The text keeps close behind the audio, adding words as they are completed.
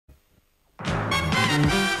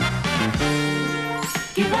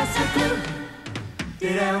Give us a clue.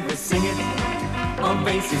 Did Elvis sing it? On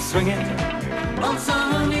bass he swing it? On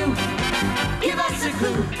song new? Give us a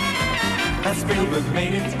clue. Has Spielberg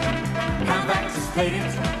made it? How actors played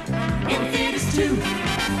it? In theaters too.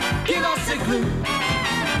 Give us a clue.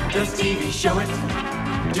 Does TV show it?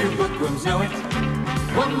 Do bookworms know it?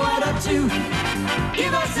 One word or two.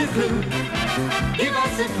 Give us a clue. Give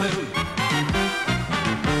us a clue.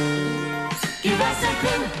 Give us a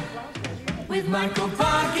clue. With Michael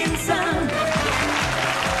Parkinson.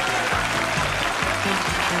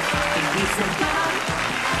 He's a God.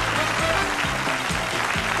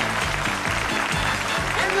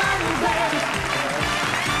 And Lionel Blair.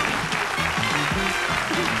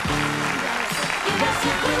 Give us a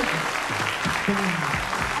clue.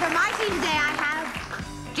 For my team today, I have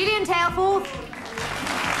Gillian Taylforth,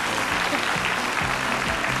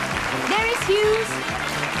 Nerys Hughes,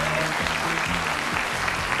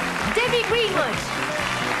 Greenwood.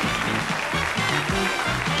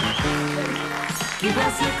 Give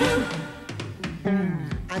us a clue.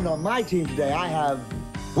 And on my team today, I have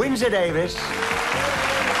Windsor Davies,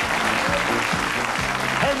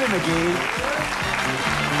 McGee,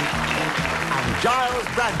 and Gyles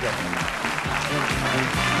Brandreth.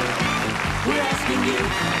 We're asking you,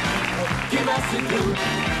 give us a clue.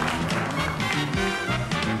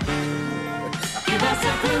 Give us a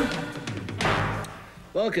clue.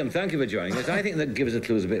 Welcome, thank you for joining us. I think that Give Us a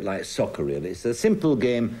Clue is a bit like soccer, really. It's a simple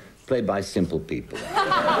game played by simple people.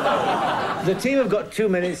 The team have got 2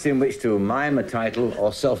 minutes in which to mime a title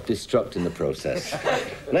or self-destruct in the process.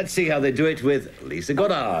 Let's see how they do it with Liza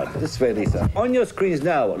Goddard. This way, Lisa. On your screens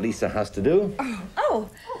now, what Lisa has to do. Oh.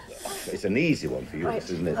 It's an easy one for you, right.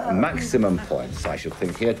 Isn't it? Maximum points, I should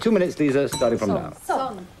think. Here, 2 minutes, Lisa, starting from now.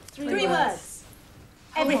 Song. Three words.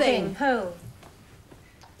 Everything. Whole.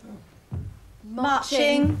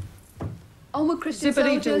 Marching. Oh, we're Christian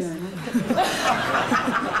soldiers.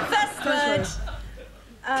 First word.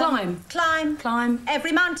 Climb. Climb. Climb.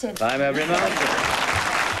 Every mountain. Climb every mountain.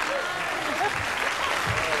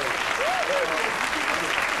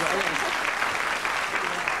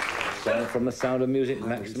 Song from The Sound of Music,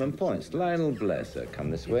 maximum points. Lionel Blair, sir,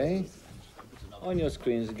 come this way. On your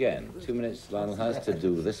screens again. 2 minutes Lionel has to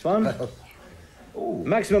do this one. Ooh.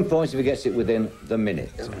 Maximum points if he gets it within the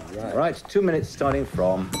minute. Right. Right, 2 minutes starting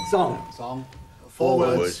from... Song. Song. 4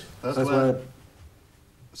 words. First word.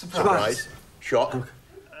 Surprise. Shock.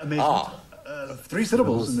 Amazement. 3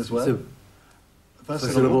 syllables in this word.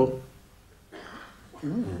 First syllable.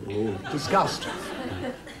 Disgust.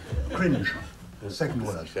 Cringe. Second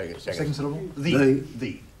word. Second syllable. The.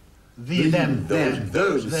 Them.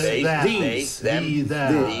 Those. They. These. Them. These.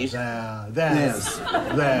 These. Theirs.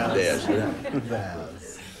 Theirs.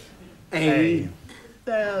 A.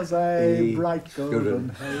 There's a bright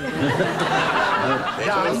golden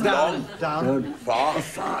down. Far.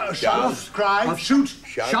 Shaft. Cry. Shoot.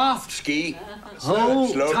 Shaft. Ski. Hole.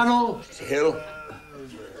 Slope. Tunnel. Hill.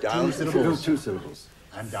 Down. 2 syllables. 2 syllables.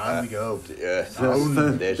 And down we go.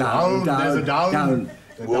 Down. There's Down. There's a down.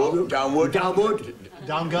 Downward.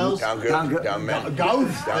 Down girls. Down men.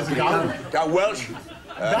 Gowns. There's a gown. Down Welsh.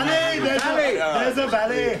 Valley. There's a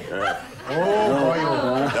valley. Oh boy.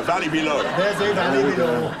 The valley below. There's a valley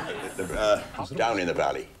below. Down in the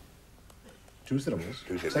valley. 2 syllables.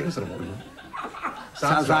 2 syllables. Second syllable.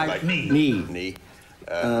 Sounds like knee. Knee.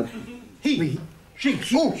 He. She.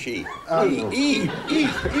 She.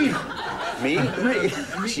 Me.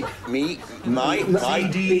 She. Me. My.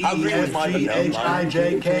 How green was my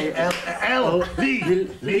H-I-J-K-L-L.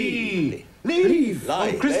 Lee. Leave.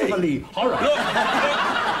 Oh, Christopher Lee. Horror.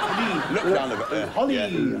 Look down the... Holly.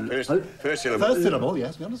 First syllable. First syllable,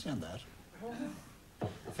 yes, we understand that.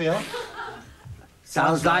 Phil.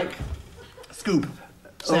 Sounds like... Scoop.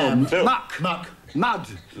 Sand. Muck. Mud.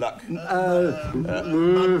 Luck.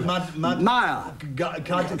 Mud. Mire.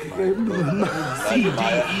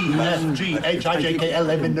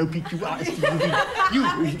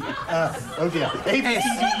 C-D-E-N-G-H-I-J-K-L-M-N-O-P-Q-R-S-T-U-V-U. Oh dear.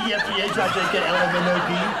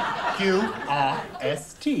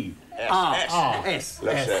 A-B-C-D-E-F-G-H-I-J-K-L-M-N-O-P-Q-R-S-T. S.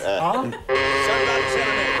 Let's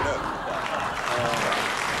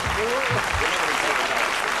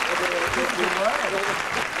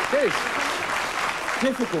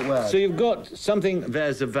Difficult word. So you've got something,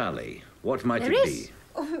 there's a valley. What might it be?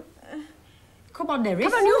 Come on, Nerys.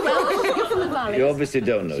 Come on, you will. You're from the valley. You obviously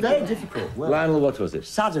don't know. Very difficult word. Lionel, what was it?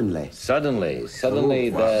 Suddenly. Suddenly,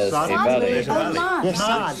 there's a valley.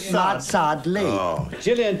 Yes, sadly. Oh.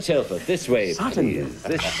 Gillian Taylforth, this way, please.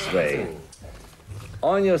 This way.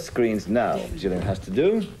 On your screens now, Gillian has to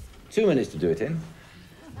do 2 minutes to do it in.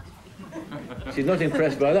 She's not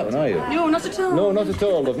impressed by that one, are you? No, not at all. No, not at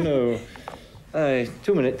all, love, no.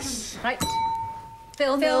 2 minutes. Right.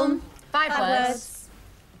 Film. Five words.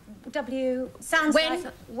 W. Sounds When.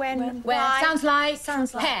 like. When. Where? Why. Sounds like.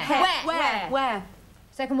 Sounds like. Hair. Where?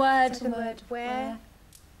 Second word. Second word. Where?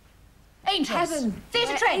 Angels. Heaven. Theatre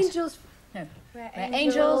Where trade. Angels. No. Where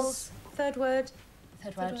angels. Third word.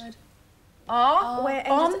 Third word. Are. Where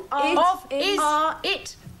angels. Of. Is. Are.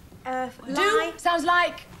 It. Lie. Do. Sounds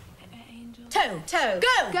like. Toe. Toe.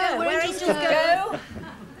 Go. Where angels go.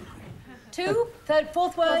 Two. Third.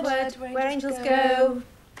 Fourth word. Where angels go.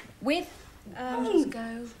 With. Angels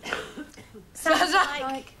go. Sounds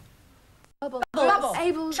like. Trouble.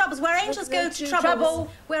 Troubles. Where angels go to troubles. Trouble.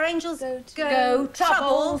 Where angels Go.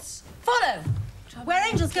 Troubles. Follow. Where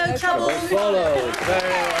angels go troubles. Follow. Very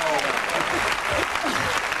well.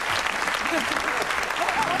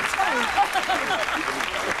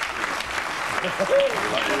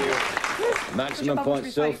 Maximum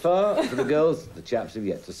points so far for the girls. The chaps have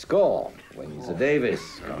yet to score. Windsor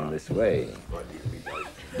Davies coming this way.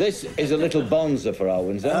 This is a little bonza for our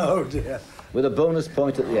Windsor. Oh, dear. With a bonus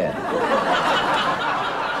point at the end.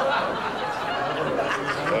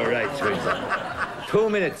 All right, Windsor. 2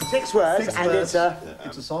 minutes. 6 words, Six and words. it's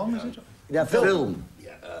It's a song, is it? a film.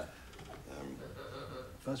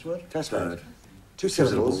 First word? First word. 2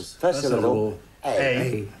 syllables. First syllable.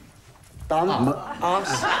 A. Bum.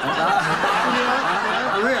 Arse.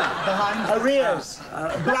 Arrears.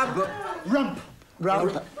 Rump.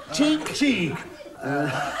 Rump. Cheek. Cheek.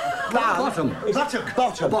 Bottom. Buttock.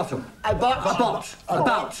 Bottom. Bottom. A bot. About.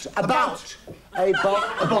 About. About. A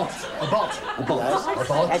bot. A bot. A bot. A bot. Yes. A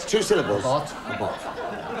bot. That's 2 syllables. Bot. A bot.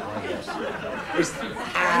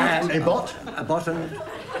 And A bot. a bottom.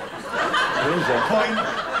 Windsor. Coin.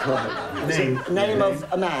 Name. Name of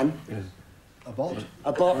a man. A bot.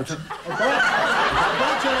 A bot. A bot. A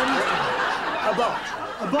bottom. A bot.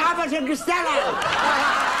 Abbott and Costello.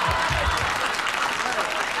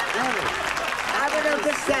 Abbott and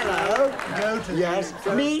Costello. Go to Yes.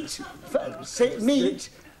 Meet. Meet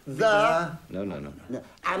the. No. No.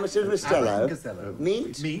 Abbott and Costello. Costello.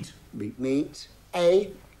 Meet. Meet. Meet.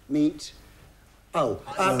 Meet. Oh.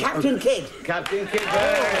 Captain Kidd. Captain Kidd.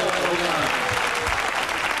 Very well.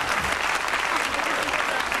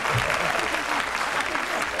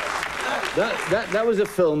 That was a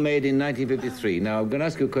film made in 1953. Now, I'm going to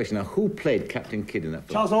ask you a question. Now, who played Captain Kidd in that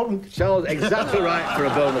film? Charles Alton. Charles, exactly right for a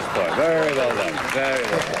bonus point. Very well done. Very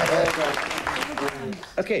well done.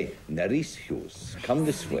 OK, Nerys Hughes, come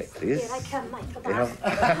this way, please. Here I come, Michael.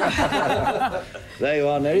 There you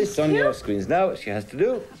are, Nerys, on your screens now. She has to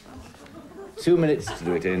do 2 minutes to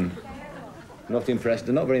do it in. Not impressed.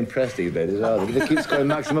 They're not very impressed, these ladies, are they? They keep scoring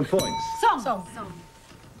maximum points. Song.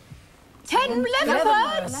 11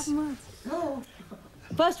 words.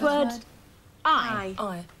 First word.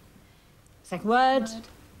 I. Second word.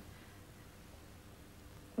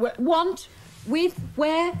 Want. With.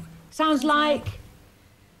 Where. Sounds like.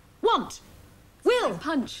 Want. Will.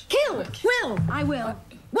 Punch. Kill. Will. I will.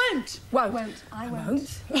 Won't. Won't. I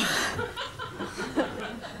won't.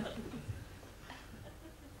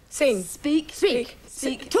 Sing. Speak.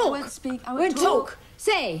 Talk. I won't speak. I Won't talk.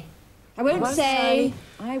 Say. I won't say.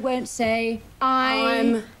 I won't say.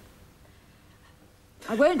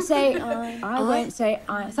 I won't say. I won't say.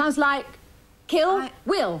 I. Sounds like. Kill.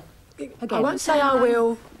 Will. Again. I won't say I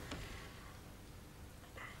will.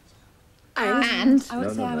 And. I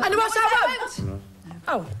won't say I will. And I won't say I won't.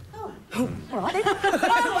 Oh. All right then.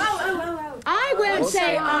 I won't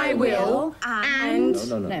say I will. And.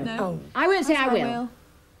 No. I won't say I will.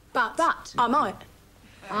 But. I might.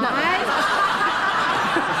 I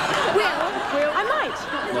might.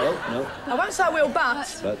 No. I won't say I will,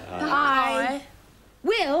 but. But I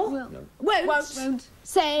will. Won't.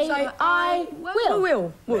 Say I will.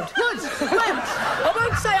 Will. Would. Won't. I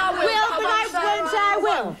won't say I will. Will, but I won't say I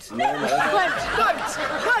will. Won't.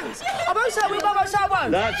 I won't say I will, but I won't say I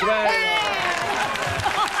won't. that's right.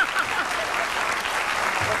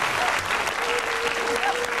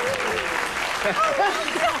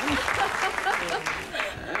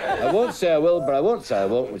 I won't say I will, but I won't say I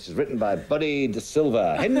won't, which is written by Buddy De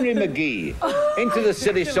Silva. Henry McGee. Into the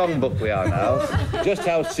silly songbook we are now. Just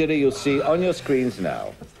how silly you'll see on your screens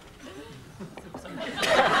now.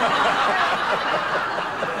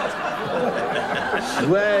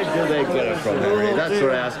 Where do they get it from, Henry? That's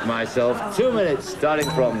what I ask myself. 2 minutes, starting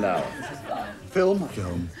from now. Film.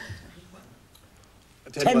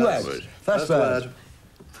 10 words. First word.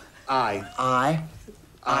 I.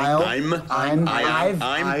 I'll. I'm.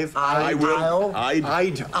 I've. I will.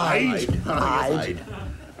 I'd.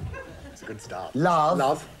 It's a good start.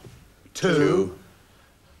 Love. To.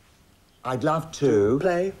 I'd love to...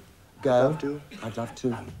 Play. Go. I'd love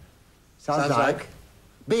to... Sounds like...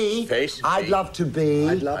 B. Face. I'd love to be...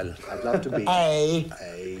 I'd love to be...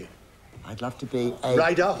 I'd love to be a...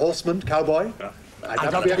 Rider, horseman, cowboy.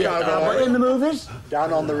 I'd love to be a cowboy. In the movies?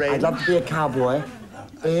 Down on the range. I'd love to be a cowboy.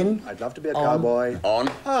 In... I'd love to be a cowboy. On.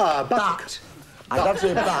 Ah, But. I'd love to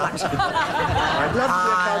be a but. I'd love to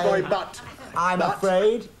be a cowboy, but... I'm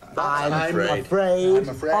afraid. I'm afraid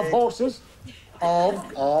of horses.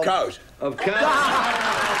 Of Cows. Of cows.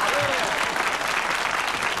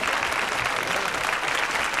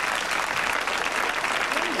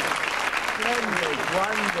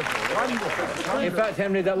 Wonderful. In fact,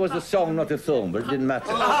 Henry, that was a song, not a film, but it didn't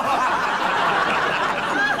matter.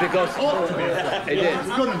 Because it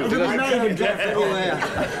did.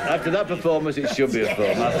 After that performance, it should be a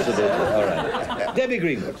film, absolutely. All right. Debbie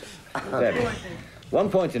Greenwood. Debbie. 1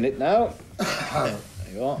 point in it now. There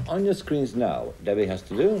you are. On your screens now, Debbie has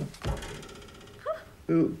to do.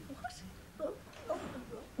 Who?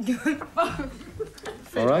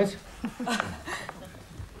 All right.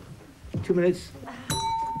 2 minutes.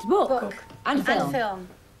 It's book. And film. film.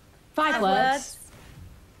 5 words.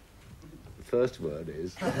 The first word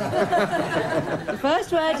is... The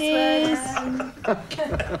first word is...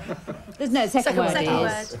 There's no second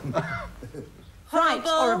word.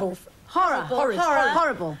 Horrible.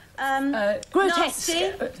 Horrible. Grotesque.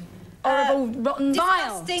 Nasty. Horrible, rotten,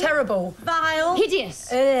 Disgusting. terrible, Vile. Hideous.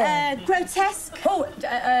 Grotesque.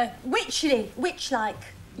 witchy, Witch-like.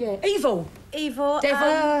 yeah, evil, Evil.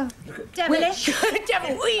 devil, Devilish.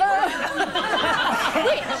 devil, witch,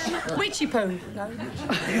 witchy poo. No.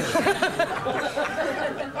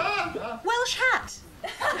 Welsh hat.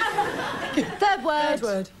 Third word. Third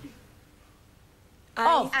word.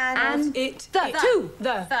 Of. And. It. The. Two.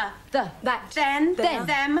 The. That. Then. Then.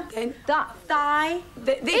 Them. Then. That. Thigh.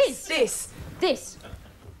 This. This.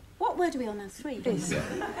 What word are we on now? 3. This.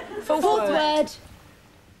 Fourth word.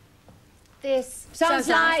 This. Sounds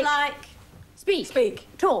like. Speak. Speak.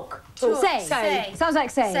 Talk. Talk. Say. Say. Sounds like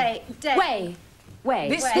say. Say. Day. Way.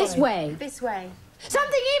 This This way. This way.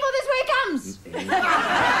 Something evil this way comes.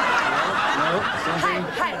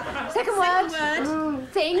 Hey. Second word.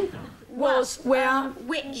 Thing. Was where.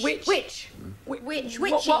 Witch. Which. Witch.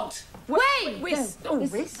 Witchy. What? Way. Whis. Oh,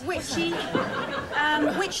 whis. Witchy.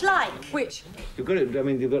 Witch-like. Which. You've got it, I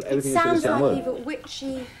mean, you've got everything into the Sounds same like word. evil.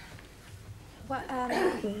 Witchy. What,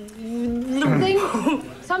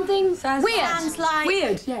 Something. Weird. Sounds like.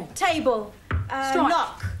 Weird. Yeah. Table. Strike.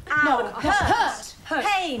 Knock. Knock. Hurt. Hurt.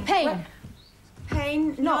 Pain.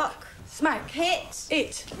 Pain. Knock. Smack. Hit.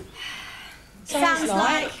 It. Sounds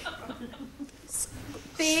like.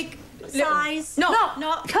 Big. Size.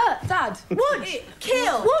 Knock. Cut. Thud. Wood.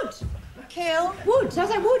 Kill. Wood. Kill. Wood. Sounds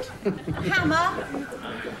like wood. Hammer.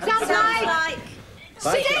 Sounds like.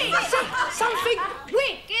 Stick. Something.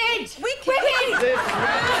 Wicked. Wicked.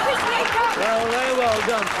 Well, very well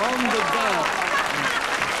done. On the dance.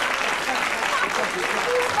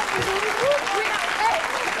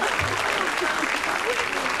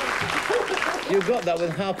 You got that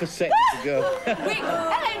with half a second to go.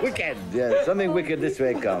 Wicked, yeah, something wicked this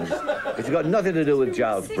way comes. It's got nothing to do with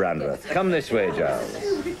Gyles Brandreth. Come this way, Gyles.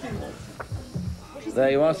 There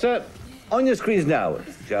you are, sir. On your screens now,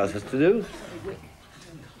 Gyles has to do.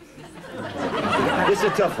 This is a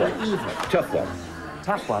tough one. Tough one.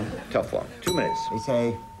 Tough one. Tough one. 2 minutes. It's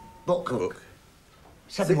a book.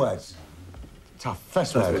 7 words. Tough.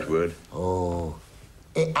 First First word. Oh.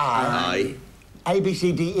 I. A, B,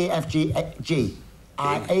 C, D, E, F, G, G.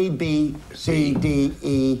 I, A, B, C, D,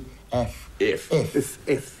 E, F. If.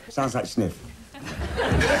 If. Sounds like sniff.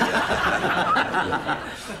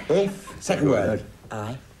 If. Second word.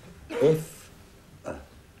 I. If.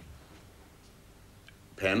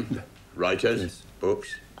 Pen. Writers.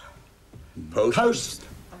 Books. Post. Post.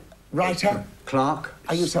 Writer. Clerk.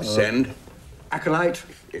 Are you something? Send. Acolyte.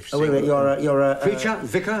 If Oh, wait a minute. You're a... Preacher.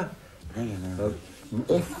 Vicar.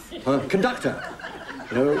 If. Conductor.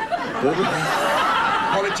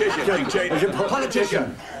 Politician.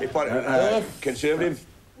 Politician. Conservative.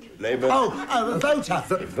 Labour. Voter.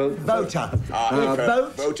 Voter.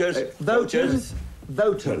 Voters. Voters.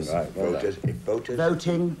 Voters. Right, well Voters. If voters.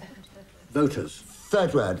 Voting. Voters.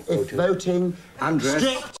 Third word. If voting. Undress.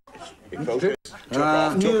 Strict. If voters.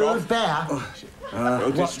 Took Nude. off. Bear. Voters.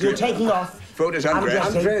 What? You're stripped. taking off. Voters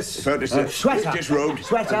Undressing. undressed. Voters Sweater. disrobed.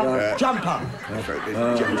 Sweater. Jumper.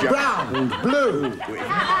 Voters. Brown. Blue.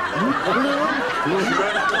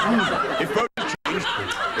 If voters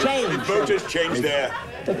Change. If voters change their...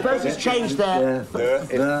 If voters change their... If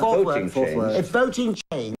Fourth voting word. change. If voting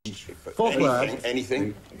change Fourth word.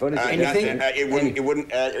 Anything. Anything. It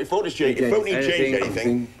wouldn't. If voters change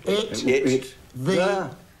anything, It.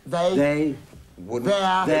 They.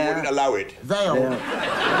 Wouldn't allow it. They'd.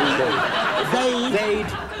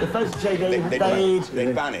 The first change They'd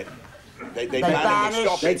ban it. They'd ban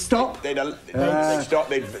it. They'd stop. They'd stop.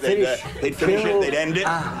 They'd finish it. They'd end it.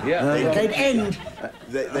 They'd end.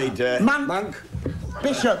 They'd Monk.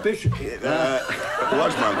 Bishop.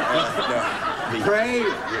 was monk. Pray.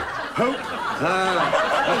 Hope.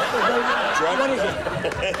 What is it?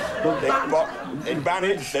 They'd ban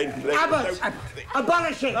it. Abbott.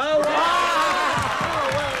 Abolish it.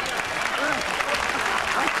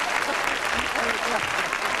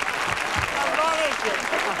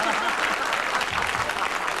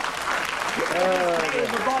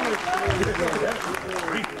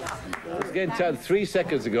 It's getting time 3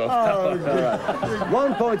 seconds ago. All right.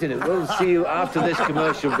 1 point in it. We'll see you after this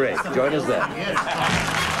commercial break. Join us there.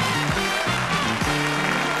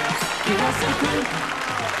 Give us a clue.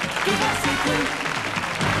 Give us a clue.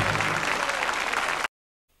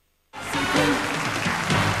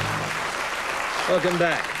 Welcome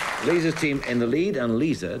back. Lisa's team in the lead, and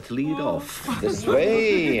Lisa to lead off. This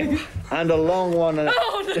way. And a long one. And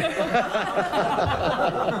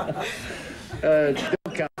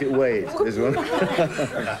don't count it, wait, this one.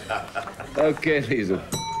 OK, Lisa.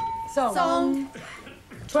 Song.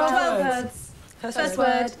 12 words. First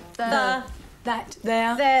word. The. That.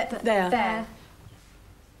 There. There.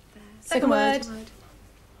 Second word.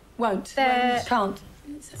 Won't. There. Can't.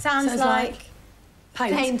 Sounds like.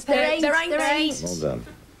 Paint. There ain't. Well done.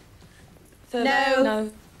 No.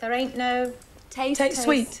 There ain't no. Taste.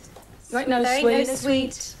 Sweet. There ain't no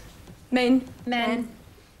sweet. Men. Man.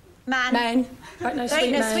 Right, no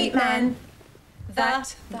sweet man.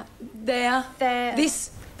 That. There.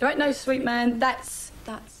 This. There ain't no sweet man. That's.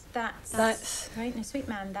 There ain't no sweet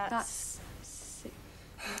man. That's.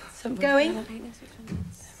 Going.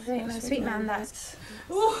 There ain't no sweet man. That's.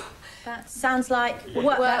 That sounds like.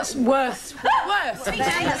 That's worth. Sweet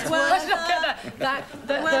man. That's worth.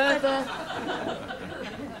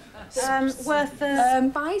 Worth the.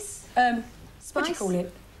 Spice. What do you call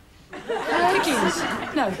it? Pickings.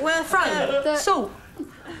 No. Worth the salt.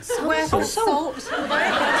 Worth salt.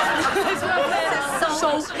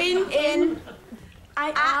 Salt in.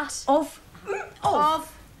 Of.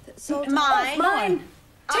 Mine.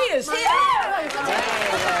 Tears. The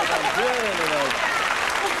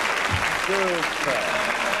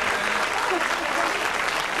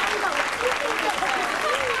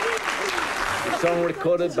song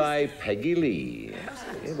recorded by Peggy Lee.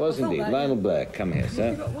 It was indeed. Lionel Blair, come here,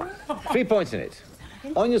 sir. 3 points in it.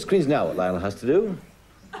 On your screens now what Lionel has to do.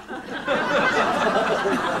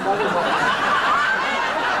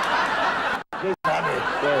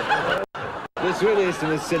 This really is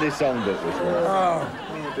a silly song bit, this one.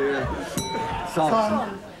 Oh dear.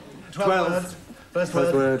 Song. 12. First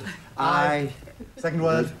word. I. Second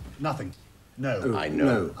word. Nothing. No. I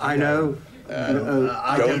know. I know.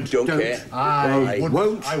 I don't care. I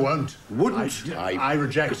won't. I won't. Wouldn't. I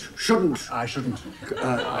reject. Shouldn't. I shouldn't.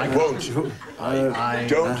 I won't. I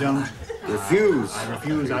don't. Refuse. I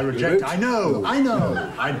refuse. I reject. I know. I know.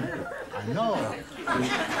 I know.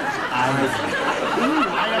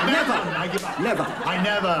 Never. I give up. Never. I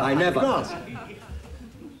never. I never. Of course.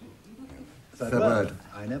 Third word.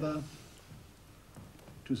 I never.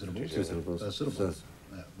 Two syllables. Two syllables. Syllable.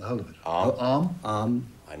 The whole of it. Arm.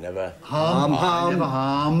 I never. Harm. I never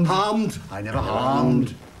harmed. Harmed. I never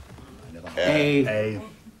harmed. I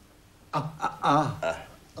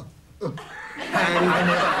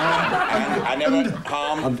never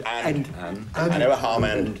harmed. I never harmed. I never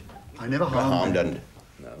harmed. I never harmed.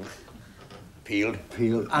 No. Peeled.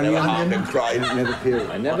 I never harmed and cried. Never peeled.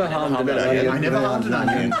 I never harmed an I onion. never harmed an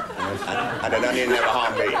onion. And an onion never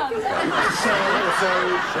harmed me. I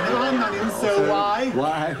never harmed an onion, so why?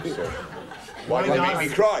 Why? Why do they make me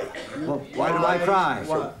cry? Why do I cry?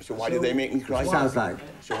 So why do they make me cry? Sounds like.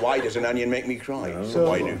 So why does an onion make me cry? So-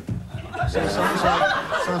 Why do?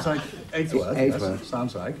 Sounds like eighth word. Eighth yes, word.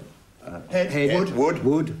 Sounds like. Head.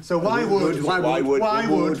 Would. So why would? Why would? Why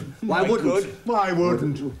would? Why wouldn't? Why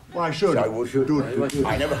wouldn't? Why should? I would.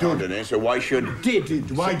 I never harmed an onion, so why should?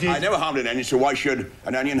 Did. Why did? I never harmed an onion, so why should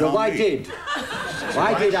an onion harm Why me? did?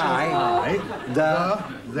 Why did I?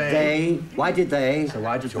 They. Why did they? So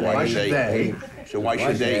why did So why should did they? So why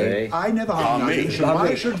should they? I never harmed me. onions, so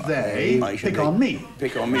why should they pick on me?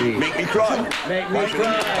 Pick on me. Make me cry. Make me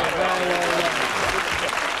cry.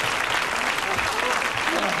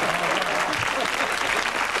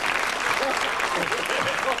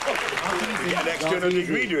 Get an external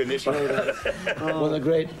degree doing this. What a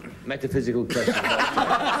great metaphysical question.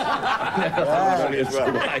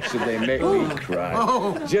 Why should they make me cry?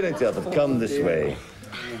 Gillian Taylforth, come this way.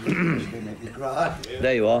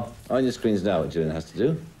 There you are. On your screens now, what Gillian has to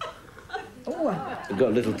do. We've got a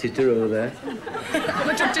little titter over there.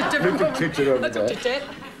 Little titter over there.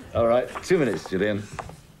 All right, 2 minutes, Gillian.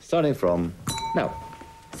 Starting from now.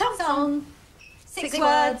 Song. 6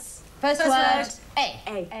 words. First word.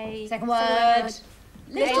 A. Second word.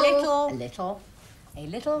 Little. A little. A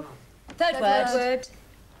little. Third word.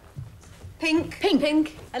 Pink.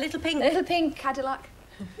 Pink. A little pink. A little pink. Cadillac.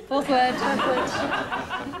 Fourth word. A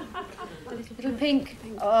little pink.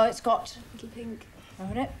 Oh, it's got. Little pink.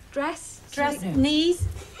 Dress. Knees.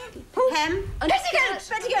 Hem.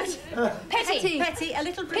 Petticoat. Petty. A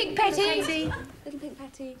little pink petty. Little pink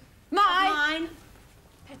petty. Mine.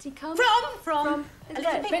 Petty come. From. A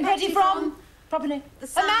little pink petty from. Proper name. A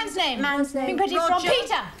man's name. Pink petty from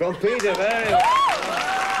Peter. From Peter, very well.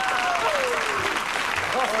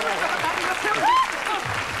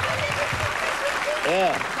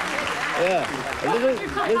 Yeah. A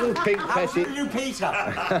little pink petty. Peter.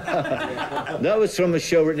 That was from a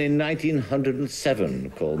show written in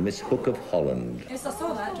 1907 called Miss Hook of Holland. Yes, I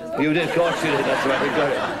saw that. You did, of course you did. That's right, we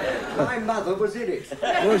got it. My mother was in it.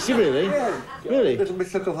 Was she really? Yeah. Really? Little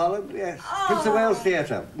Miss Hook of Holland, yes. Prince of Wales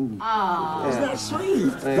Theatre. Isn't that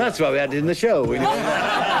sweet? That's why we had it in the show. We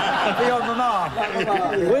Beyond the mark.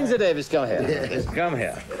 Windsor Davies, come here. Come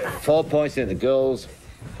here. 4 points in the girls,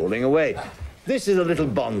 pulling away. This is a little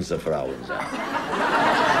bonza for our Windsor.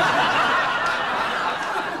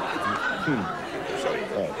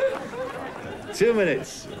 2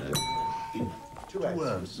 minutes. 2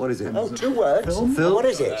 words. What is it? Oh, 2 words? Film? What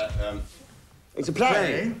is it? It's a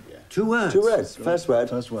play. 2 words. 2 words. First word.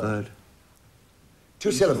 First word. Third.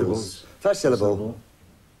 2 syllables. First syllable.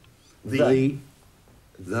 The.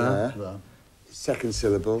 Second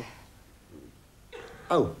syllable.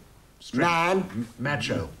 Oh. Man.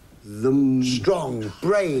 Macho. Strong.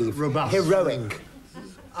 Brave. Robust. Heroic.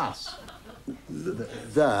 Us.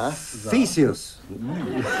 The. Theseus.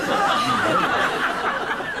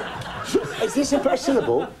 Is this a first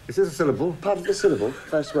syllable? Is this a syllable? Part of the syllable.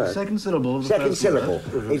 First word. Second syllable of the Second first syllable.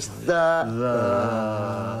 word. It's the.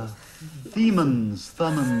 Themans.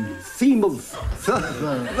 Thuman.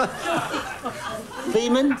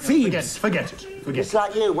 Theman? Forget it. It's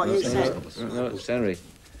like you, what you said. No, it's Henry.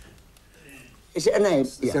 Is it a name?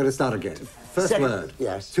 So let's start again. First Second- word.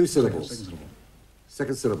 yes. 2 syllables. Second syllable.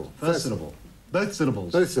 Second syllable. First syllable. Both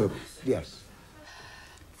syllables. Both syllables. Yes.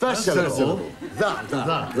 First syllable. syllable. The.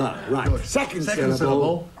 Right. Good. Second Second syllable.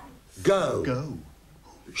 syllable. Go. Go.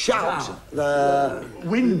 Shout. The.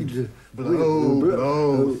 Wind. Blow.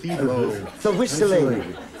 Blow. Blow. The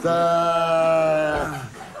whistling. The.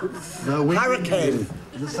 The wind. Hurricane.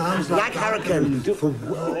 It sounds Like hurricane.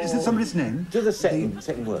 Is it somebody's name? Do the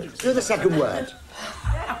second word. Do the second word.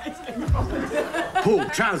 Pull.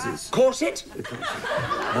 Trousers. Corset.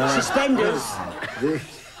 Suspenders.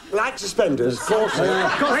 Like suspenders.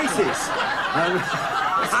 Corset. Braces.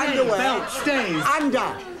 Underwear. Belt. Stays.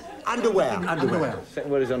 Underwear. Underwear.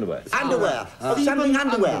 Second word is underwear. Underwear. Something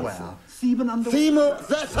underwear. Theban underwear. Female.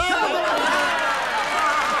 The third.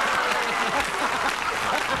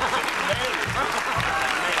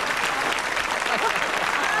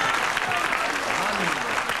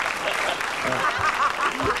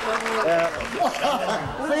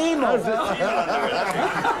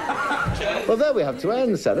 Well, there we have to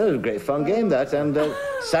end, sadly. It was a great fun game, that. And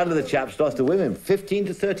sadly, the chaps lost to women.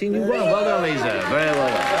 15-13 you won. Well done, Liza. Very well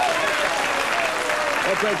done.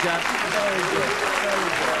 Okay, chaps.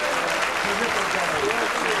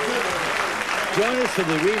 Join us for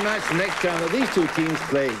the rematch the next time that these two teams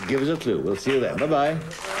play. Give us a clue. We'll see you then. Bye-bye.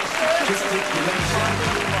 Gesticulation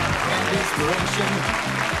and inspiration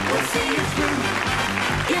will see you through.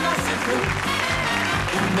 Give us a clue.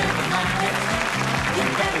 You'll never mind it. You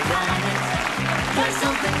better find it. Try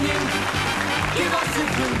something new. Give us a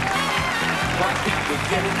clue. Why can't we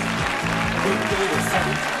get it? Who will set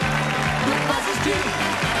it? The buzz is due.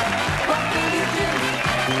 What will you do?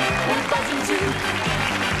 We're buzzing too.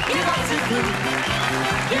 Give us a clue.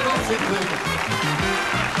 Give us a clue.